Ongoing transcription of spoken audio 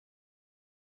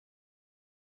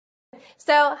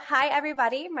So, hi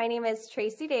everybody. My name is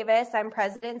Tracy Davis. I'm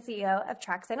President and CEO of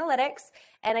Trax Analytics.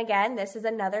 And again, this is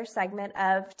another segment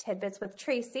of Tidbits with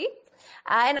Tracy.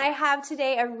 And I have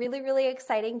today a really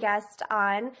exciting guest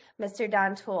on, Mr.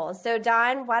 Don Toole. So,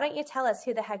 Don, why don't you tell us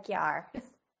who the heck you are?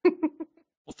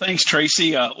 Well, thanks,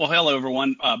 Tracy. Hello,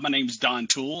 everyone. My name is Don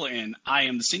Toole, and I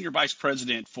am the Senior Vice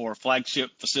President for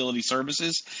Flagship Facility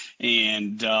Services,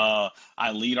 and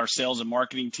I lead our sales and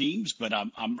marketing teams. But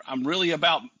I'm really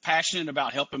passionate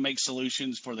about helping make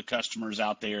solutions for the customers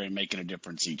out there and making a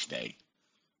difference each day.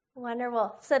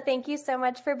 Wonderful. So, thank you so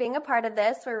much for being a part of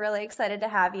this. We're really excited to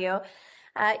have you.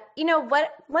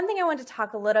 One thing I want to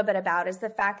talk a little bit about is the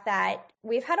fact that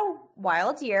we've had a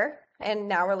wild year, and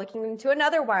now we're looking into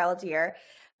another wild year.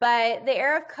 But the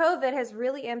era of COVID has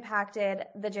really impacted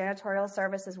the janitorial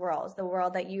services world, the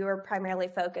world that you are primarily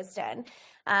focused in.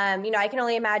 I can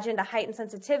only imagine the heightened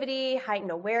sensitivity, heightened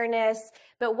awareness,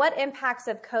 but what impacts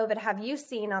of COVID have you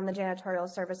seen on the janitorial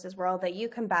services world that you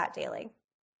combat daily?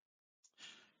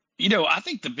 I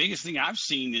think the biggest thing I've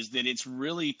seen is that it's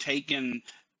really taken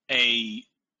a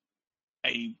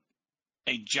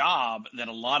job that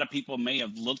a lot of people may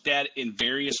have looked at in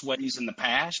various ways in the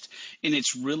past, and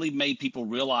it's really made people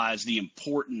realize the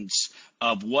importance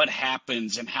of what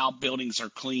happens and how buildings are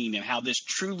cleaned and how this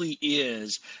truly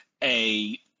is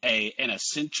an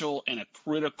essential and a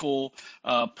critical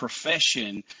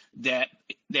profession that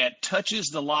touches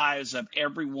the lives of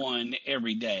everyone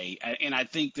every day. And I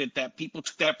think that people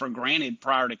took that for granted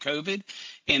prior to COVID.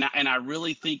 And I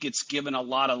really think it's given a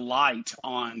lot of light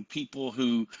on people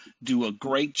who do a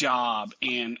great job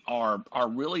and are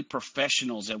really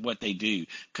professionals at what they do.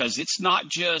 Because it's not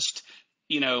just,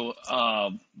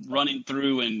 running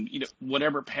through and,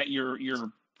 whatever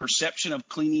your perception of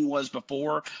cleaning was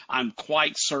before. I'm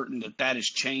quite certain that has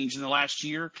changed in the last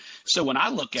year. So when I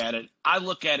look at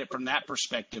it from that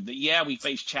perspective, that we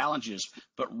face challenges,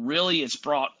 but really it's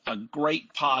brought a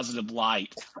great positive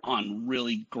light on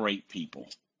really great people.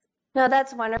 No,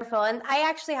 that's wonderful. And I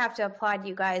actually have to applaud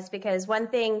you guys, because one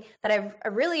thing that I've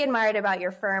really admired about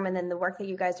your firm and then the work that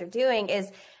you guys are doing is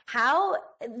how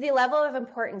the level of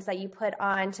importance that you put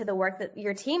on to the work that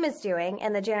your team is doing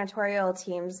and the janitorial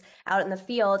teams out in the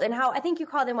field, and how I think you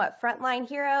call them frontline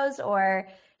heroes, or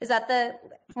is that I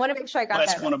want to make sure I got that right.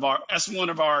 That's one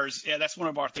of ours. Yeah, that's one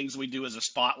of our things we do as a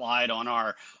spotlight on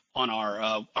our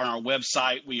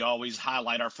website. We always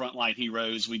highlight our frontline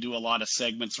heroes. We do a lot of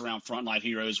segments around frontline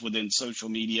heroes within social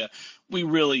media. We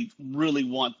really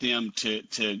want them to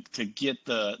get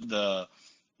the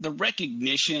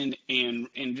recognition and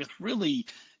just really,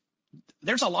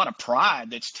 there's a lot of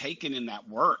pride that's taken in that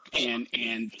work, and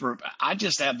I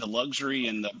just have the luxury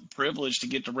and the privilege to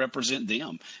get to represent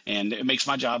them, and it makes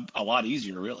my job a lot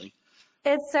easier, really.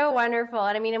 It's so wonderful.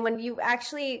 And when you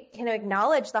actually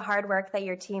acknowledge the hard work that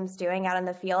your team's doing out in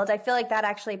the field, I feel like that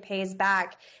actually pays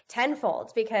back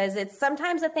tenfold, because it's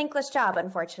sometimes a thankless job,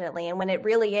 unfortunately. And when it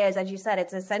really is, as you said,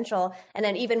 it's essential, and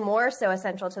then even more so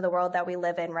essential to the world that we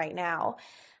live in right now.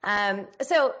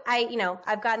 So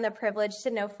I've gotten the privilege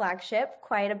to know Flagship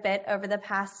quite a bit over the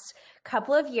past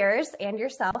couple of years, and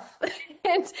yourself.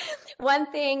 And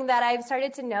one thing that I've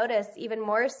started to notice even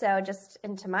more so just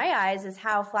into my eyes is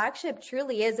how Flagship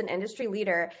truly is an industry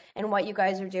leader in what you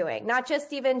guys are doing. Not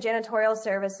just even janitorial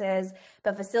services,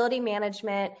 but facility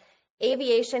management,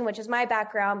 aviation, which is my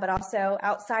background, but also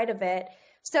outside of it.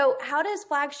 So how does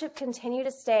Flagship continue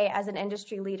to stay as an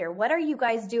industry leader? What are you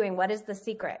guys doing? What is the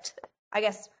secret? I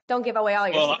guess don't give away all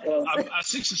your secrets. I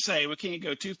seem to say we can't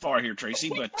go too far here, Tracy,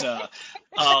 but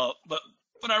I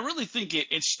really think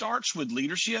it starts with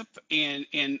leadership, and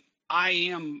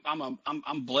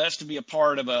I'm blessed to be a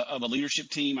part of a leadership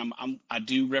team. I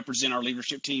do represent our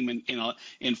leadership team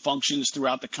in functions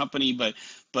throughout the company, but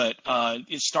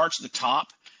it starts at the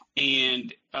top,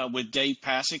 and with Dave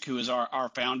Pasick, who is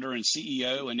our founder and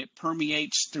CEO, and it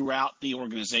permeates throughout the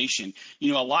organization. A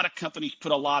lot of companies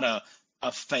put a lot of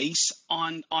a face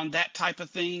on that type of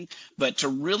thing, but to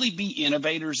really be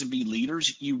innovators and be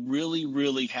leaders, you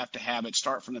really have to have it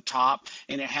start from the top,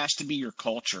 and it has to be your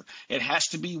culture. It has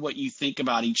to be what you think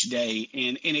about each day,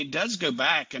 and it does go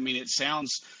back. It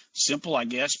sounds simple, I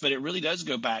guess, but it really does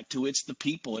go back to it's the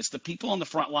people on the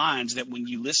front lines, that when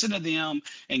you listen to them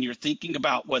and you're thinking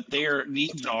about what their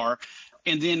needs are,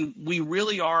 and then we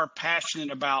really are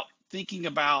passionate about thinking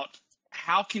about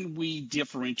how can we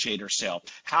differentiate ourselves?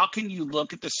 How can you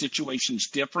look at the situations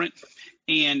different?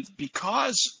 And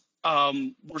because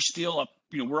we're still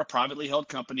we're a privately held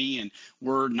company, and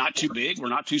we're not too big, we're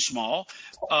not too small,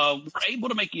 we're able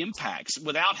to make impacts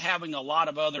without having a lot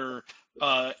of other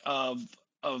I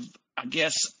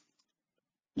guess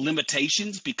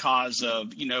limitations because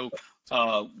of,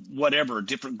 whatever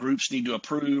different groups need to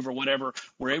approve or whatever,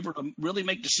 we're able to really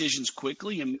make decisions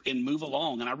quickly and move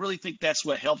along. And I really think that's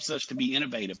what helps us to be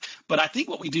innovative. But I think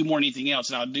what we do more than anything else,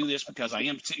 and I'll do this because I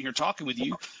am sitting here talking with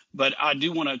you, but I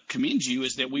do want to commend you,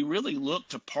 is that we really look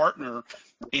to partner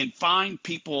and find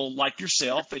people like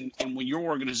yourself and with your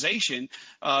organization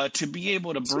to be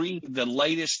able to bring the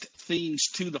latest things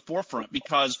to the forefront,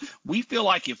 because we feel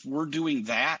like if we're doing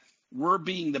that, we're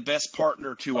being the best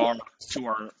partner to our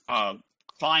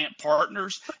client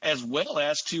partners as well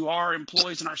as to our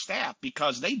employees and our staff,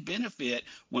 because they benefit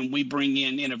when we bring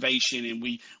in innovation and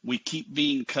we keep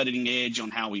being cutting edge on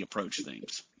how we approach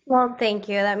things. Well, thank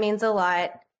you. That means a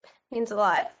lot. Means a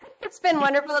lot. It's been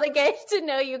wonderful to get to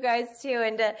know you guys too,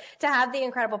 and to have the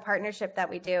incredible partnership that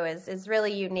we do is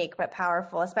really unique but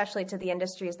powerful, especially to the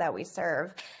industries that we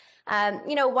serve.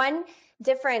 One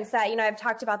difference that, I've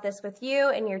talked about this with you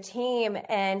and your team,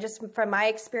 and just from my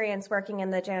experience working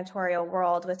in the janitorial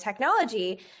world with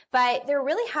technology, but there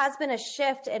really has been a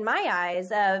shift in my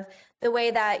eyes of the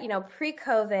way that,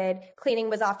 pre-COVID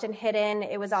cleaning was often hidden.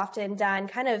 It was often done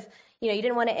kind of, you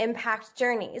didn't want to impact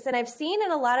journeys. And I've seen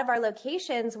in a lot of our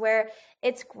locations where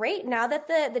it's great now that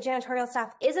the janitorial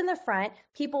staff is in the front,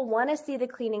 people want to see the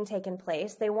cleaning taking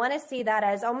place. They want to see that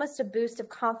as almost a boost of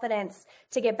confidence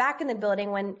to get back in the building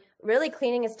when really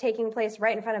cleaning is taking place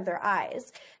right in front of their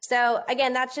eyes. So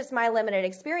again, that's just my limited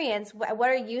experience. What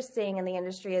are you seeing in the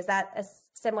industry? Is that a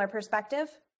similar perspective?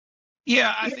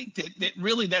 Yeah, I think that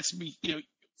really that's,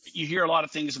 you hear a lot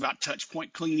of things about touch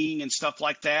point cleaning and stuff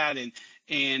like that.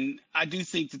 And I do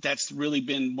think that that's really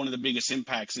been one of the biggest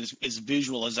impacts is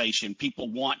visualization.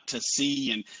 People want to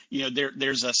see, and,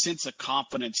 there's a sense of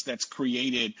confidence that's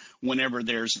created whenever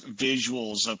there's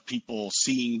visuals of people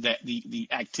seeing that the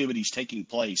activities taking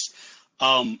place.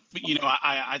 But,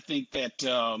 I think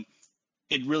that,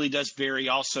 it really does vary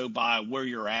also by where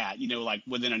you're at, like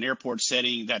within an airport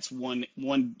setting, that's one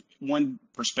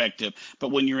perspective.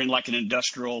 But when you're in like an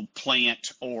industrial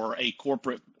plant or a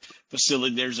corporate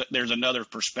facility, there's another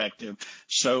perspective.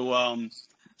 So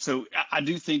I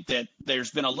do think that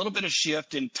there's been a little bit of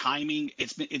shift in timing.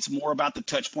 It's more about the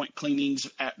touch point cleanings.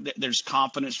 There's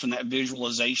confidence from that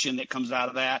visualization that comes out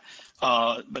of that.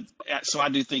 So I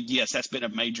do think, yes, that's been a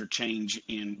major change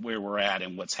in where we're at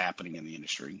and what's happening in the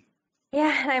industry.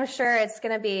 Yeah, and I'm sure it's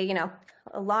going to be,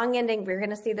 a long ending. We're going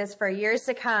to see this for years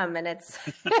to come, and it's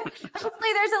hopefully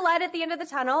there's a light at the end of the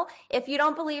tunnel. If you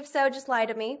don't believe so, just lie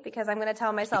to me, because I'm going to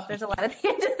tell myself there's a light at the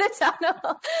end of the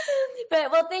tunnel.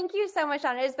 But well, thank you so much,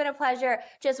 Donna. It's been a pleasure.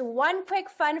 Just one quick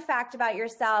fun fact about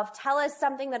yourself. Tell us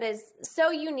something that is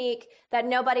so unique that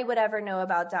nobody would ever know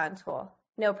about Don Toole.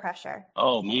 No pressure.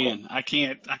 Oh man, I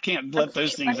can't let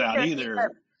those things out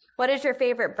either. What is your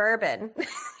favorite bourbon?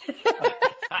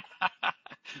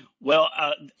 Well,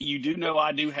 you do know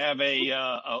I do have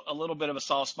a little bit of a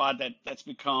soft spot that's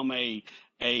become a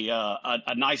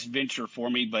nice venture for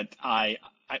me, but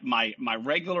my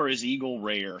regular is Eagle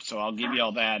Rare, so I'll give you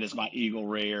all that as my Eagle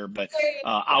Rare. But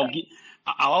I'll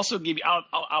also give you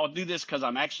I'll do this because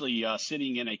I'm actually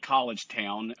sitting in a college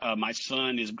town. My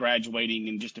son is graduating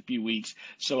in just a few weeks,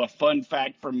 so a fun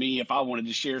fact for me, if I wanted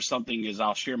to share something, is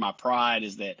I'll share my pride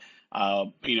is that.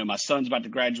 My son's about to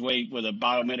graduate with a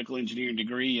biomedical engineering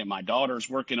degree, and my daughter's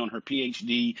working on her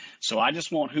PhD. So I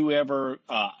just want whoever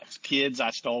kids I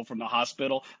stole from the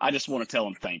hospital, I just want to tell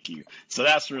them thank you. So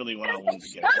that's really what I wanted to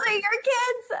get. Those are your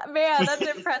kids, man.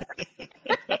 That's impressive.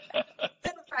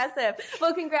 That's impressive.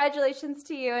 Well, congratulations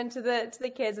to you and to the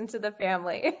kids and to the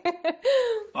family.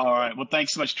 All right. Well,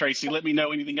 thanks so much, Tracy. Let me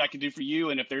know anything I can do for you,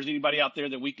 and if there's anybody out there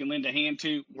that we can lend a hand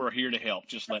to, we're here to help.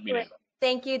 Just let me know.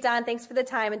 Thank you, Don. Thanks for the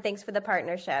time and thanks for the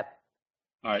partnership.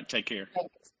 All right. Take care.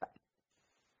 Thanks. Bye.